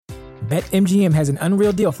BetMGM has an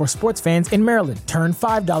unreal deal for sports fans in Maryland. Turn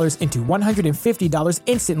 $5 into $150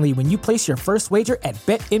 instantly when you place your first wager at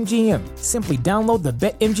BetMGM. Simply download the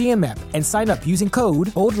BetMGM app and sign up using code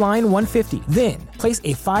OldLine150. Then, place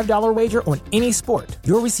a $5 wager on any sport.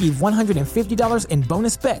 You'll receive $150 in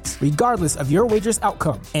bonus bets, regardless of your wager's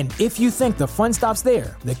outcome. And if you think the fun stops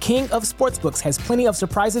there, the king of sportsbooks has plenty of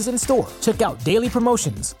surprises in store. Check out daily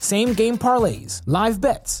promotions, same-game parlays, live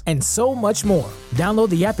bets, and so much more. Download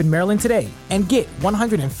the app in Maryland today and get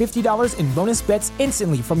 $150 in bonus bets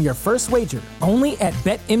instantly from your first wager. Only at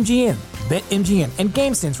BetMGM. BetMGM and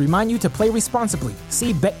GameSense remind you to play responsibly.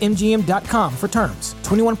 See BetMGM.com for terms.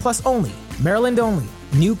 21 plus only. Maryland only.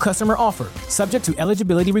 New customer offer. Subject to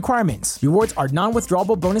eligibility requirements. Rewards are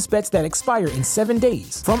non-withdrawable bonus bets that expire in 7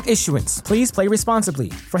 days. From issuance, please play responsibly.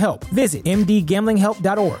 For help, visit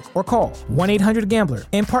mdgamblinghelp.org or call 1-800-GAMBLER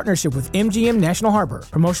in partnership with MGM National Harbor.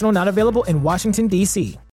 Promotional not available in Washington,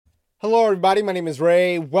 D.C. Hello, everybody. My name is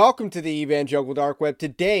Ray. Welcome to the Evangelical Dark Web.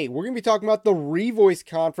 Today, we're going to be talking about the Revoice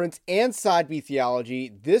Conference and Side B Theology.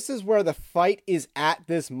 This is where the fight is at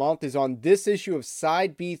this month, is on this issue of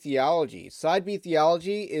Side B Theology. Side B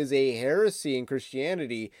Theology is a heresy in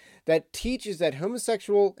Christianity that teaches that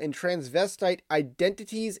homosexual and transvestite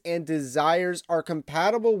identities and desires are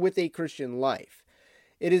compatible with a Christian life.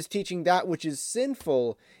 It is teaching that which is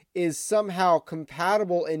sinful is somehow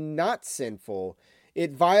compatible and not sinful.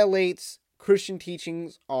 It violates Christian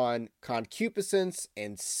teachings on concupiscence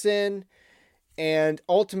and sin, and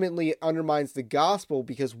ultimately it undermines the gospel,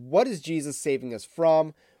 because what is Jesus saving us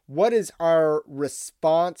from? What is our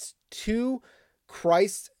response to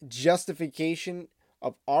Christ's justification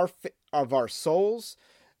of our souls?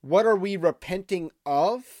 What are we repenting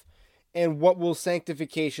of? And what will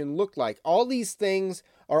sanctification look like? All these things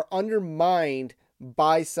are undermined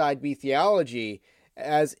by Side B Theology,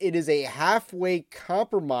 as it is a halfway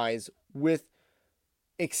compromise with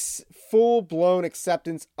full-blown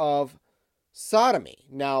acceptance of sodomy.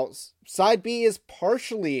 Now, Side B is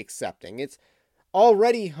partially accepting. It's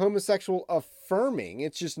already homosexual affirming.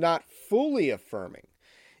 It's just not fully affirming.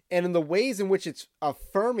 And in the ways in which it's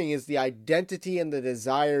affirming is the identity and the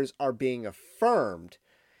desires are being affirmed.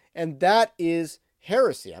 And that is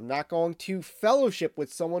heresy. I'm not going to fellowship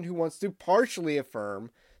with someone who wants to partially affirm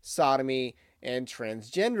sodomy and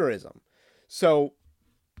transgenderism. So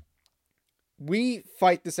we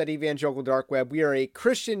fight this at Evangelical Dark Web. We are a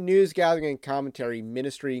Christian news gathering and commentary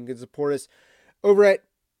ministry. You can support us over at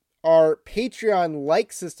our Patreon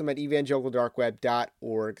like system at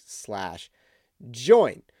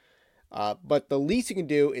evangelicaldarkweb.org/join. But the least you can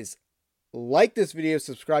do is like this video,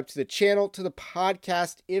 subscribe to the channel, to the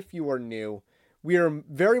podcast if you are new. We are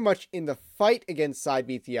very much in the fight against Side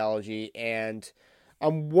B Theology, and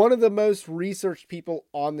I'm one of the most researched people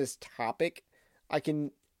on this topic.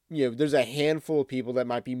 There's a handful of people that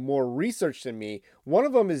might be more researched than me. One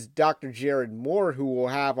of them is Dr. Jared Moore, who we'll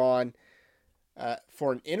have on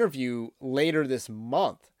for an interview later this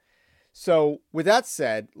month. So with that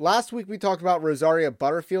said, last week we talked about Rosaria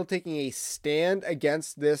Butterfield taking a stand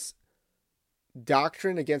against this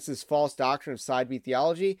doctrine, against this false doctrine of Side B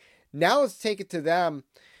Theology. Now let's take it to them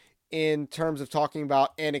in terms of talking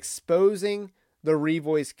about and exposing the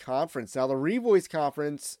Revoice Conference. Now, the Revoice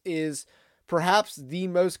Conference is perhaps the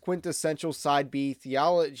most quintessential Side B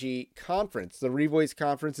Theology conference. The Revoice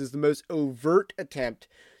Conference is the most overt attempt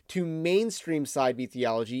to mainstream Side B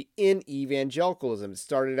Theology in evangelicalism. It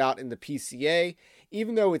started out in the PCA,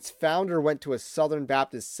 even though its founder went to a Southern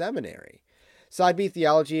Baptist seminary. Side B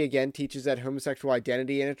Theology, again, teaches that homosexual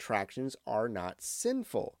identity and attractions are not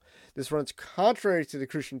sinful. This runs contrary to the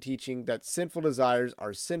Christian teaching that sinful desires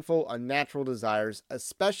are sinful, unnatural desires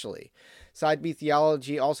especially. Side B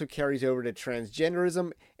Theology also carries over to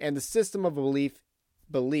transgenderism, and the system of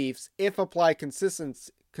beliefs, if applied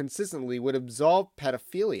consistently, would absolve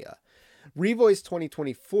pedophilia. Revoice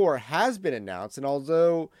 2024 has been announced, and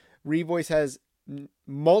although Revoice has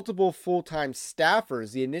multiple full-time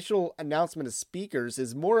staffers, the initial announcement of speakers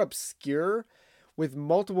is more obscure, with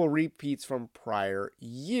multiple repeats from prior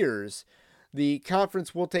years. The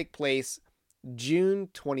conference will take place June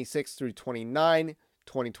 26 through 29,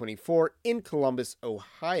 2024 in Columbus,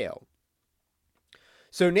 Ohio.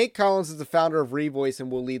 So Nate Collins is the founder of Revoice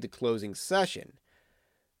and will lead the closing session.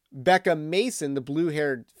 Becca Mason, the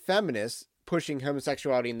blue-haired feminist pushing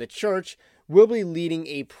homosexuality in the church, will be leading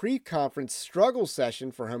a pre-conference struggle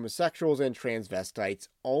session for homosexuals and transvestites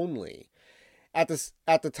only. At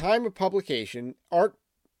the time of publication, Art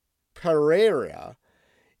Pereira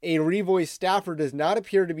A Revoice staffer does not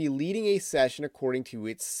appear to be leading a session according to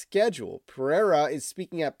its schedule. Pereira is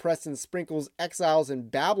speaking at Preston Sprinkle's Exiles in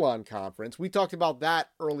Babylon conference. We talked about that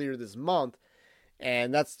earlier this month,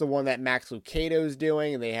 and that's the one that Max Lucado is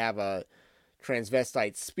doing, and they have a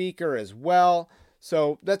transvestite speaker as well.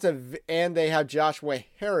 So and they have Joshua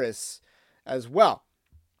Harris as well.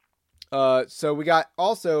 So we got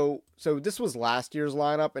also, so this was last year's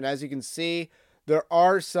lineup, and as you can see, there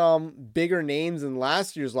are some bigger names in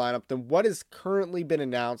last year's lineup than what has currently been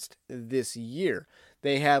announced this year.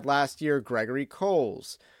 They had last year Gregory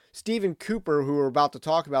Coles. Stephen Cooper, who we're about to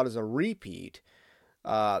talk about, is a repeat.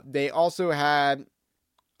 They also had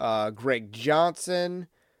Greg Johnson,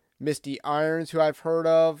 Misty Irons, who I've heard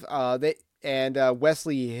of,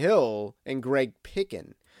 Wesley Hill and Greg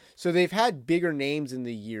Picken. So they've had bigger names in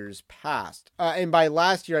the years past. And by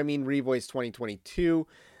last year, I mean Revoice 2022.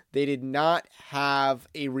 They did not have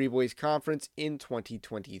a Revoice conference in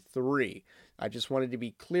 2023. I just wanted to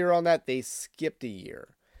be clear on that. They skipped a year,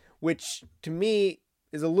 which to me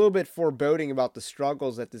is a little bit foreboding about the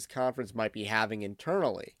struggles that this conference might be having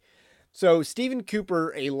internally. So Stephen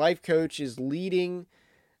Cooper, a life coach, is leading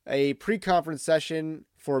a pre-conference session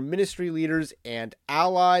for ministry leaders and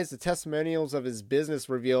allies. The testimonials of his business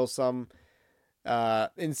reveal some of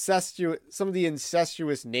the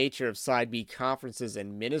incestuous nature of Side B conferences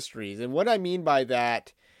and ministries. And what I mean by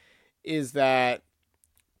that is that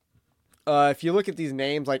if you look at these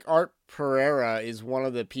names, like Art Pereira is one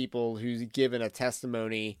of the people who's given a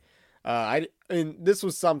testimony. And this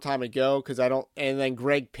was some time ago and then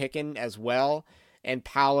Greg Picken as well, and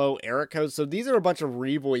Paolo Erico. So these are a bunch of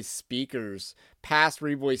Revoice speakers, past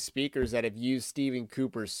Revoice speakers that have used Stephen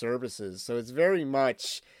Cooper's services. So it's very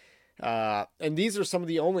much, and these are some of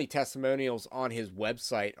the only testimonials on his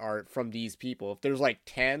website are from these people. If there's like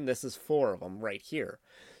 10, this is 4 of them right here.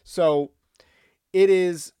 So it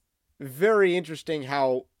is very interesting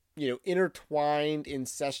how, intertwined,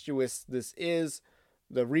 incestuous this is,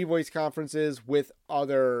 the Revoice conferences with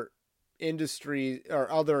other industries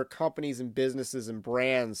or other companies and businesses and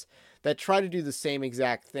brands that try to do the same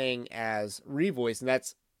exact thing as Revoice, and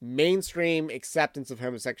that's mainstream acceptance of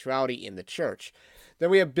homosexuality in the church. Then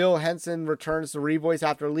we have Bill Henson returns to Revoice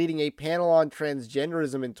after leading a panel on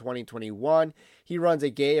transgenderism in 2021. He runs a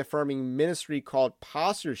gay-affirming ministry called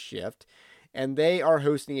Posture Shift, and they are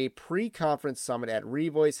hosting a pre-conference summit at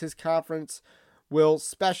Revoice. His conference will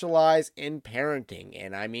specialize in parenting,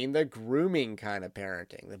 and I mean the grooming kind of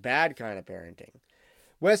parenting, the bad kind of parenting.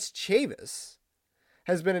 Wes Chavis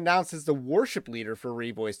has been announced as the worship leader for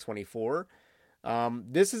Revoice 24.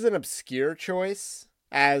 This is an obscure choice,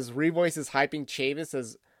 as Revoice is hyping Chavis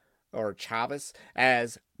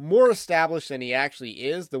as more established than he actually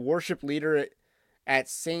is. The worship leader at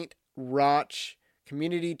St. Roch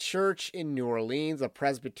Community Church in New Orleans, a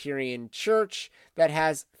Presbyterian church that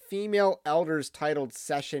has female elders titled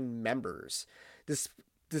session members.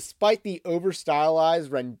 Despite the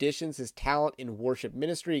over-stylized renditions, his talent in worship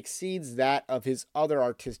ministry exceeds that of his other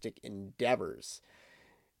artistic endeavors.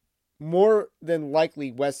 More than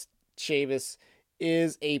likely, Wes Chavis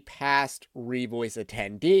is a past Revoice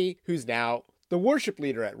attendee who's now the worship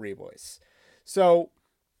leader at Revoice. So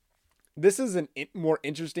this is a more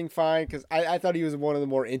interesting find because I thought he was one of the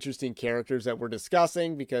more interesting characters that we're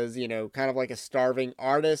discussing because, kind of like a starving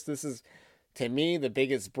artist. This is, to me, the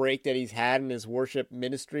biggest break that he's had in his worship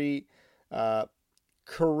ministry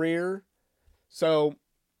career. So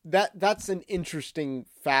that's an interesting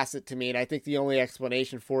facet to me, and I think the only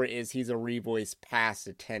explanation for it is he's a Revoice past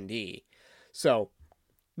attendee. So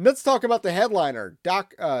let's talk about the headliner,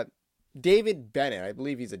 David Bennett. I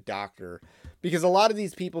believe he's a doctor, because a lot of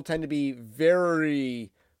these people tend to be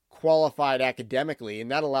very qualified academically,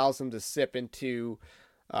 and that allows them to sip into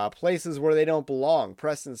places where they don't belong,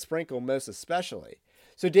 Preston Sprinkle most especially.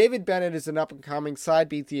 So David Bennett is an up-and-coming Side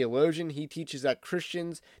B theologian. He teaches that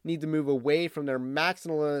Christians need to move away from their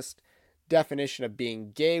maximalist definition of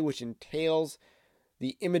being gay, which entails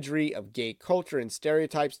the imagery of gay culture and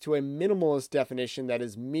stereotypes, to a minimalist definition that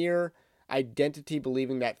is mere identity,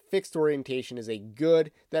 believing that fixed orientation is a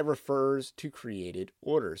good that refers to created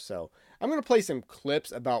order. So I'm going to play some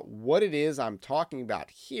clips about what it is I'm talking about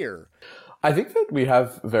here. I think that we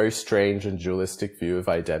have a very strange and dualistic view of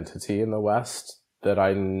identity in the West that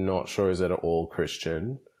I'm not sure is at all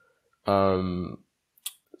Christian.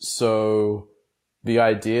 So the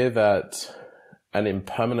idea that an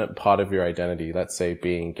impermanent part of your identity, let's say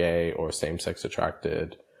being gay or same-sex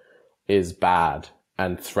attracted, is bad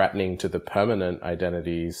and threatening to the permanent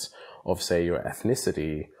identities of, say, your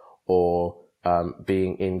ethnicity or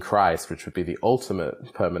being in Christ, which would be the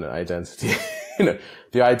ultimate permanent identity,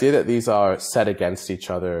 The idea that these are set against each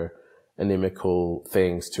other, inimical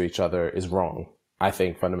things to each other is wrong. I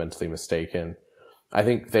think fundamentally mistaken. I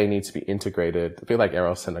think they need to be integrated, a bit like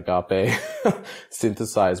Eros and Agape,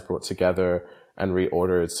 synthesized, brought together, and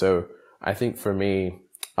reordered. So I think for me,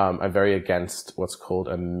 I'm very against what's called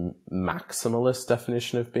a maximalist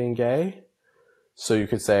definition of being gay. So you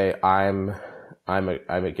could say I'm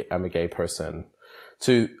a gay person.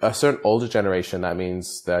 To a certain older generation, that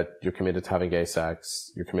means that you're committed to having gay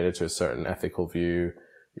sex, you're committed to a certain ethical view,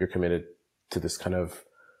 you're committed to this kind of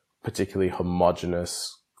particularly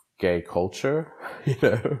homogenous gay culture,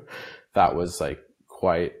 that was like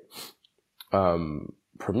quite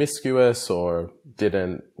promiscuous or they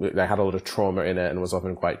had a lot of trauma in it and was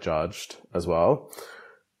often quite judged as well.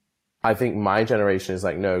 I think my generation is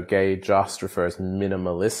like, no, gay just refers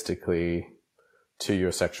minimalistically to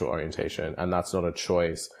your sexual orientation, and that's not a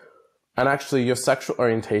choice. And actually, your sexual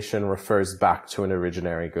orientation refers back to an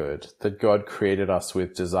originary good, that God created us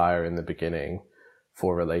with desire in the beginning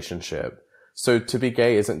for relationship. So to be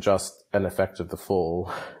gay isn't just an effect of the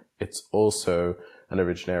fall, it's also an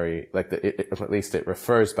originary, at least it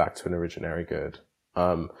refers back to an originary good.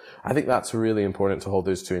 I think that's really important to hold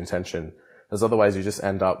those two in tension, as otherwise you just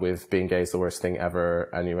end up with being gay is the worst thing ever,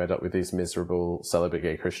 and you end up with these miserable celibate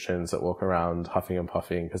gay Christians that walk around huffing and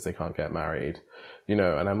puffing because they can't get married, and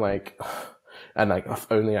I'm like,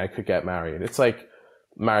 if only I could get married. It's like,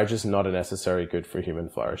 marriage is not a necessary good for human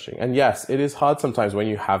flourishing. And yes, it is hard sometimes when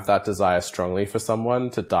you have that desire strongly for someone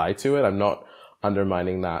to die to it. I'm not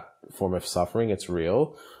undermining that form of suffering. It's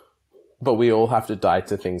real. But we all have to die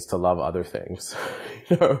to things to love other things,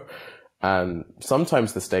 And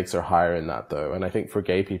sometimes the stakes are higher in that, though. And I think for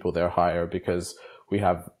gay people, they're higher because we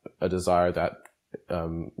have a desire that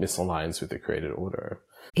misaligns with the created order.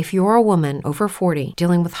 If you're a woman over 40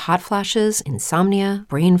 dealing with hot flashes, insomnia,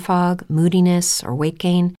 brain fog, moodiness, or weight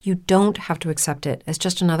gain, you don't have to accept it as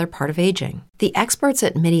just another part of aging. The experts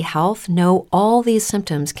at MIDI Health know all these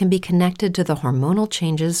symptoms can be connected to the hormonal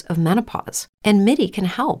changes of menopause. And MIDI can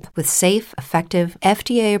help with safe, effective,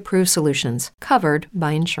 FDA-approved solutions covered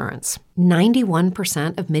by insurance.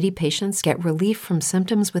 91% of MIDI patients get relief from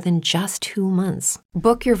symptoms within just 2 months.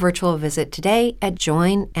 Book your virtual visit today at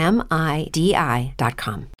joinmidi.com.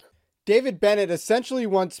 David Bennett essentially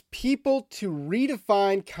wants people to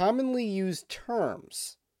redefine commonly used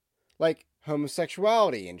terms like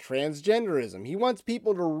homosexuality and transgenderism. He wants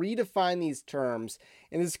people to redefine these terms,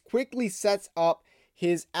 and this quickly sets up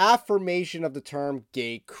his affirmation of the term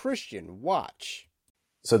gay Christian. Watch.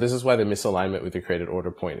 So this is why the misalignment with the created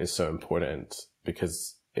order point is so important,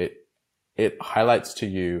 because it highlights to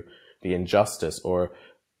you the injustice, or,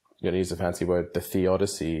 I'm going to use a fancy word, the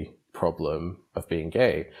theodicy problem of being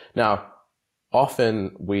gay. Now,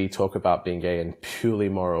 often we talk about being gay in purely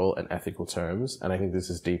moral and ethical terms, and I think this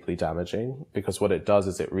is deeply damaging, because what it does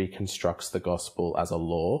is it reconstructs the gospel as a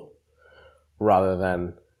law rather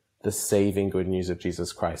than the saving good news of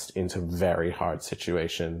Jesus Christ into very hard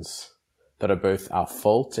situations that are both our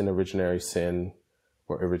fault in original sin,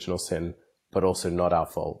 but also not our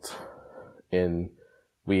fault in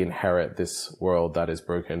we inherit this world that is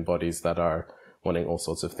broken, bodies that are wanting all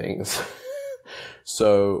sorts of things.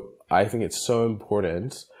 So I think it's so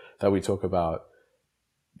important that we talk about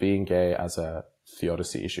being gay as a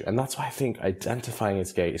theodicy issue. And that's why I think identifying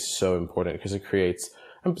as gay is so important, because it creates,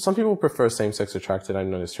 and some people prefer same-sex attracted. I'm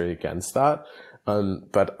not necessarily against that.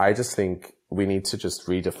 But I just think we need to just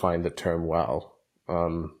redefine the term well,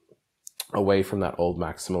 away from that old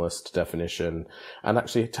maximalist definition. And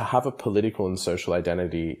actually to have a political and social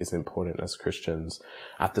identity is important as Christians,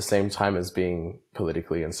 at the same time as being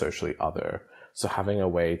politically and socially other. So having a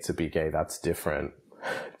way to be gay that's different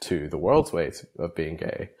to the world's way of being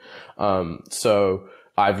gay. So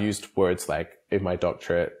I've used words like, in my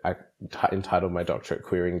doctorate, I entitled my doctorate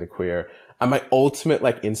Queering the Queer. And my ultimate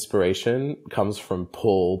inspiration comes from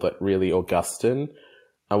Paul, but really Augustine.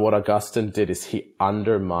 And what Augustine did is he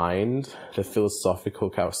undermined the philosophical,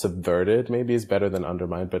 subverted, maybe is better than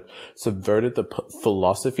undermined, but subverted the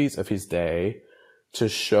philosophies of his day to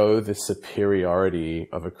show the superiority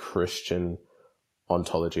of a Christian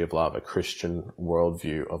ontology of love, a Christian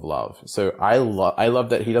worldview of love. So I love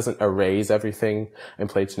that he doesn't erase everything in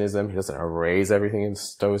Platonism. He doesn't erase everything in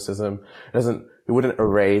Stoicism. He wouldn't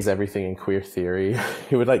erase everything in queer theory.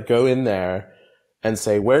 He would go in there and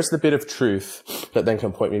say, where's the bit of truth that then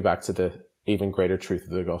can point me back to the even greater truth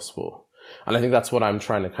of the gospel? And I think that's what I'm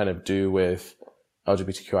trying to kind of do with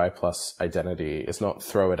LGBTQI plus identity, is not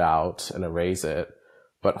throw it out and erase it,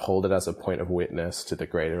 but hold it as a point of witness to the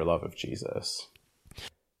greater love of Jesus.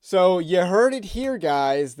 So you heard it here,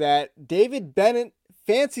 guys, that David Bennett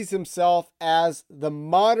fancies himself as the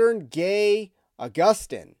modern gay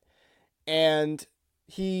Augustine, and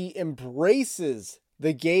he embraces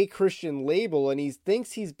the gay Christian label, and he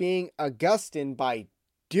thinks he's being Augustine by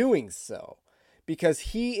doing so, because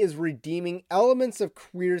he is redeeming elements of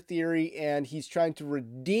queer theory, and he's trying to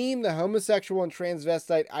redeem the homosexual and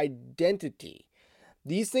transvestite identity.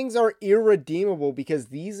 These things are irredeemable because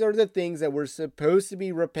these are the things that we're supposed to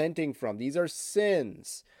be repenting from. These are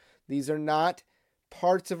sins. These are not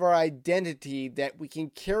parts of our identity that we can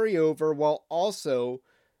carry over while also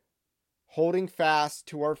holding fast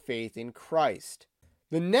to our faith in Christ.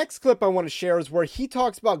 The next clip I want to share is where he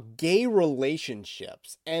talks about gay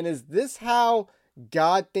relationships. And is this how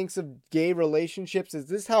God thinks of gay relationships? Is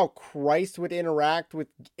this how Christ would interact with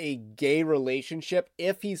a gay relationship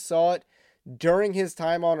if he saw it during his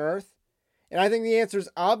time on earth? And I think the answer is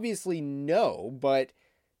obviously no, but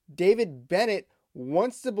David Bennett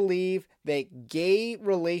wants to believe that gay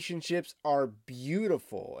relationships are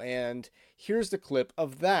beautiful. And here's the clip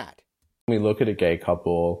of that. When we look at a gay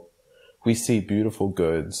couple, we see beautiful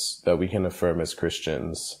goods that we can affirm as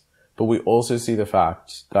Christians, but we also see the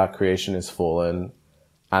fact that creation is fallen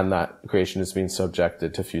and that creation has been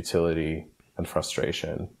subjected to futility and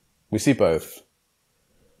frustration. We see both.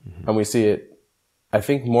 Mm-hmm. And we see it, I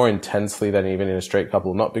think, more intensely than even in a straight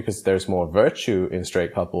couple, not because there's more virtue in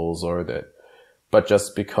straight couples but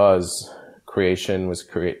just because creation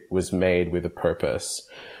was made with a purpose.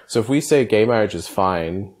 So if we say gay marriage is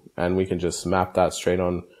fine and we can just map that straight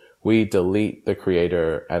on, we delete the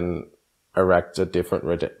creator and erect a different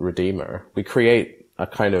redeemer. We create a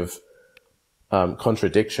kind of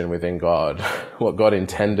contradiction within God. What God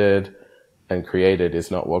intended and created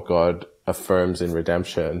is not what God affirms in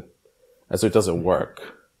redemption. And so it doesn't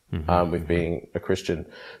work with being a Christian.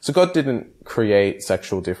 So God didn't create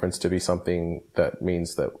sexual difference to be something that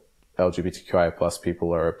means that LGBTQIA plus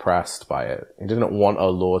people are oppressed by it. He didn't want a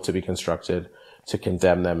law to be constructed to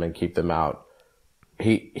condemn them and keep them out.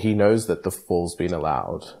 He knows that the fall's been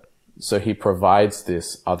allowed. So he provides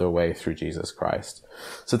this other way through Jesus Christ.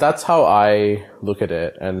 So that's how I look at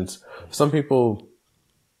it. And some people,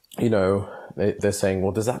 they're saying,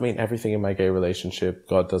 well, does that mean everything in my gay relationship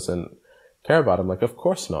God doesn't care about? I'm like, of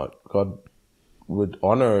course not. God would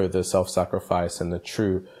honor the self-sacrifice and the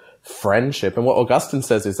true friendship. And what Augustine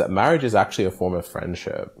says is that marriage is actually a form of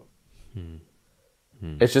friendship.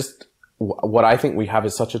 It's just what I think we have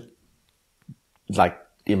is such a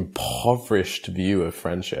impoverished view of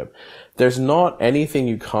friendship. There's not anything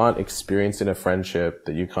you can't experience in a friendship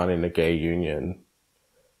that you can't in a gay union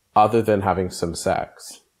other than having some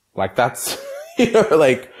sex. That's,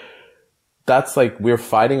 that's we're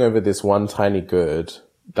fighting over this one tiny good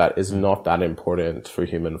that is not that important for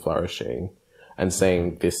human flourishing and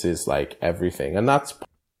saying this is everything. And that's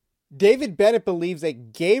David Bennett believes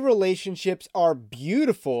that gay relationships are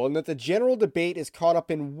beautiful and that the general debate is caught up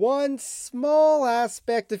in one small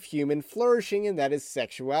aspect of human flourishing, and that is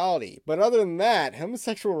sexuality. But other than that,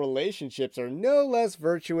 homosexual relationships are no less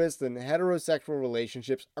virtuous than heterosexual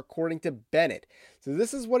relationships, according to Bennett. So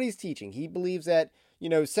this is what he's teaching. He believes that,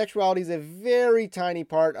 sexuality is a very tiny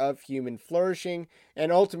part of human flourishing and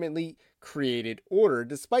ultimately created order,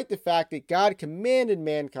 despite the fact that God commanded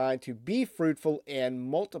mankind to be fruitful and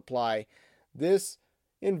multiply. This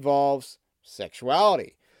involves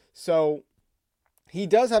sexuality. So he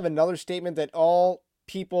does have another statement that all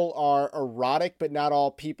people are erotic, but not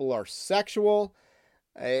all people are sexual.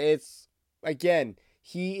 It's, again,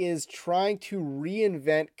 he is trying to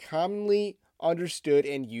reinvent commonly understood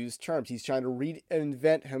and used terms. He's trying to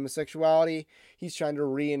reinvent homosexuality. He's trying to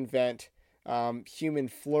reinvent human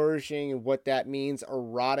flourishing and what that means,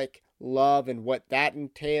 erotic love and what that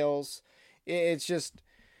entails. It's just,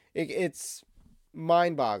 it's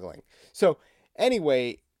mind-boggling. So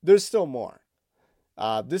anyway, there's still more.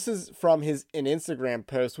 This is from an Instagram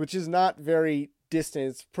post, which is not very distant.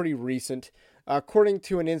 It's pretty recent. According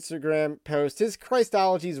to an Instagram post, his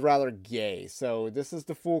Christology is rather gay. So this is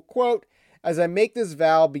the full quote. As I make this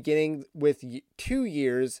vow beginning with 2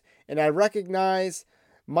 years, and I recognize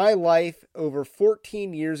my life over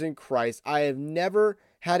 14 years in Christ, I have never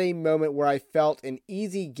had a moment where I felt an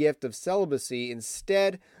easy gift of celibacy.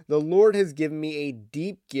 Instead, the Lord has given me a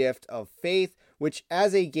deep gift of faith, which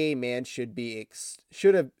as a gay man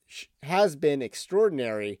has been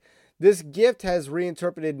extraordinary. This gift has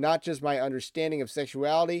reinterpreted not just my understanding of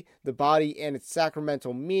sexuality, the body, and its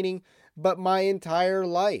sacramental meaning, but my entire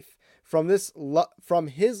life. From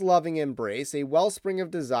his loving embrace, a wellspring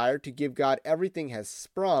of desire to give God everything has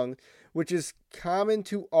sprung, which is common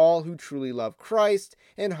to all who truly love Christ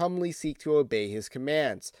and humbly seek to obey his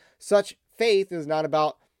commands. Such faith is not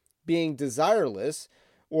about being desireless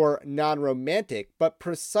or non-romantic, but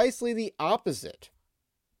precisely the opposite.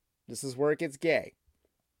 This is where it gets gay.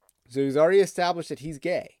 So he's already established that he's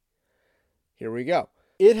gay. Here we go.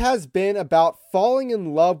 It has been about falling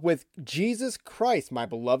in love with Jesus Christ, my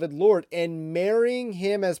beloved Lord, and marrying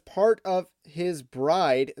him as part of his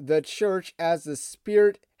bride, the church, as the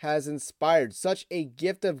Spirit has inspired. Such a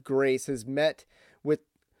gift of grace has met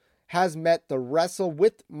the wrestle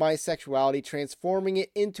with my sexuality, transforming it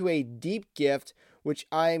into a deep gift, which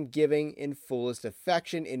I am giving in fullest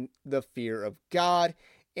affection in the fear of God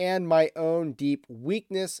and my own deep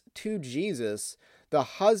weakness to Jesus, the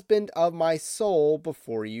husband of my soul,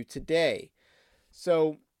 before you today.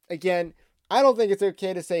 So again, I don't think it's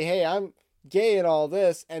okay to say, hey, I'm gay and all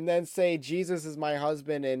this, and then say Jesus is my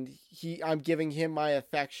husband and I'm giving him my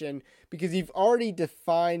affection, because you've already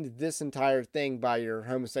defined this entire thing by your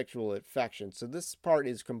homosexual affection. So this part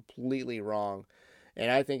is completely wrong, and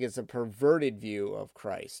I think it's a perverted view of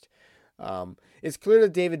Christ. It's clear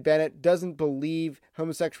that David Bennett doesn't believe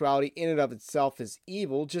homosexuality in and of itself is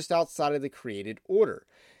evil, just outside of the created order.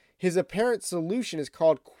 His apparent solution is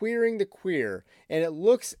called queering the queer, and it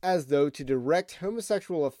looks as though to direct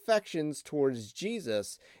homosexual affections towards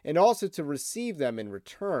Jesus and also to receive them in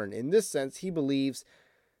return. In this sense, he believes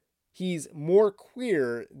he's more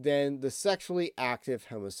queer than the sexually active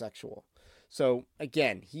homosexual. So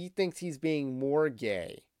again, he thinks he's being more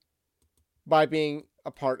gay by being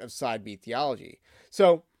a part of side B theology.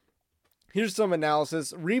 So here's some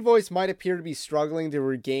analysis. Revoice might appear to be struggling to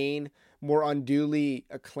regain more unduly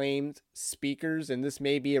acclaimed speakers, and this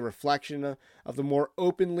may be a reflection of the more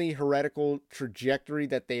openly heretical trajectory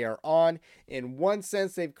that they are on. In one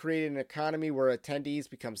sense, they've created an economy where attendees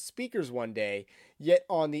become speakers one day, yet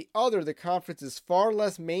on the other, the conference is far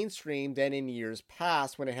less mainstream than in years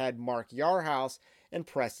past when it had Mark Yarhouse and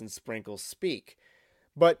Preston Sprinkle speak.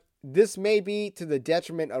 But this may be to the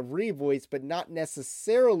detriment of Revoice, but not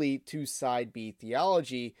necessarily to side B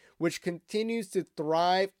theology, which continues to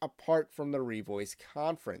thrive apart from the Revoice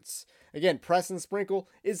conference. Again, Preston Sprinkle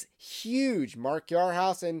is huge. Mark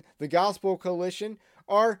Yarhouse and the Gospel Coalition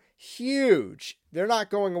are huge. They're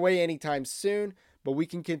not going away anytime soon, but we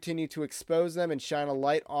can continue to expose them and shine a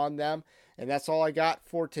light on them. And that's all I got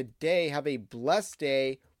for today. Have a blessed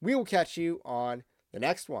day. We will catch you on the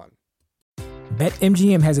next one.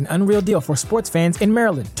 BetMGM has an unreal deal for sports fans in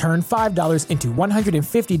Maryland. Turn $5 into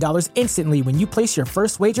 $150 instantly when you place your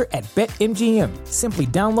first wager at BetMGM. Simply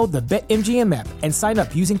download the BetMGM app and sign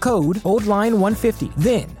up using code OldLine150.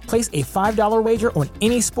 Then, place a $5 wager on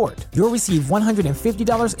any sport. You'll receive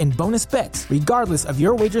 $150 in bonus bets, regardless of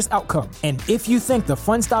your wager's outcome. And if you think the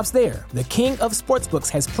fun stops there, the king of sportsbooks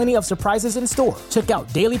has plenty of surprises in store. Check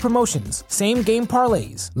out daily promotions, same-game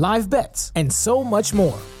parlays, live bets, and so much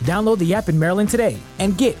more. Download the app in Maryland today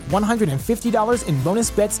and get $150 in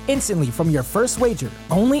bonus bets instantly from your first wager,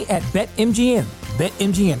 only at BetMGM.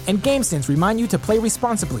 BetMGM and GameSense remind you to play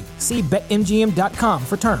responsibly. See BetMGM.com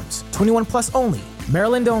for terms. 21 plus only.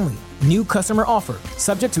 Maryland only. New customer offer.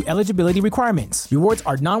 Subject to eligibility requirements. Rewards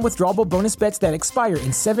are non-withdrawable bonus bets that expire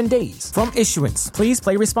in 7 days. From issuance, please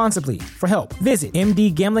play responsibly. For help, visit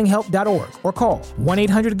mdgamblinghelp.org or call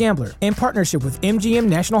 1-800-GAMBLER in partnership with MGM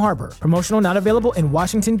National Harbor. Promotional not available in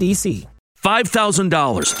Washington, D.C.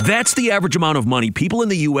 $5,000. That's the average amount of money people in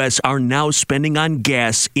the U.S. are now spending on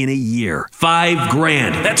gas in a year.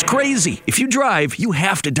 $5,000. That's crazy. If you drive, you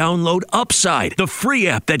have to download Upside, the free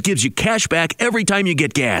app that gives you cash back every time you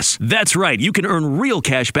get gas. That's right. You can earn real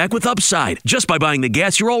cash back with Upside just by buying the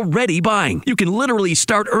gas you're already buying. You can literally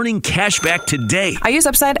start earning cash back today. I use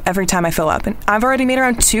Upside every time I fill up, and I've already made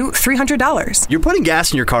around $200-$300. You're putting gas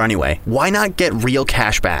in your car anyway. Why not get real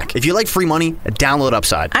cash back? If you like free money, download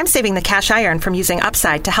Upside. I'm saving the cash I earn from using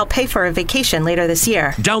Upside to help pay for a vacation later this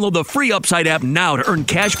year. Download the free Upside app now to earn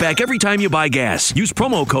cash back every time you buy gas. Use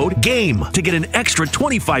promo code GAME to get an extra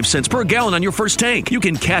 25 cents per gallon on your first tank. You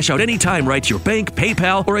can cash out anytime right to your bank,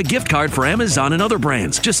 PayPal, or a gift card for Amazon and other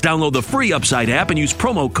brands. Just download the free Upside app and use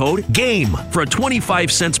promo code GAME for a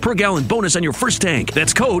 25 cents per gallon bonus on your first tank.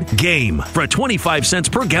 That's code GAME for a 25 cents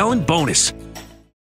per gallon bonus.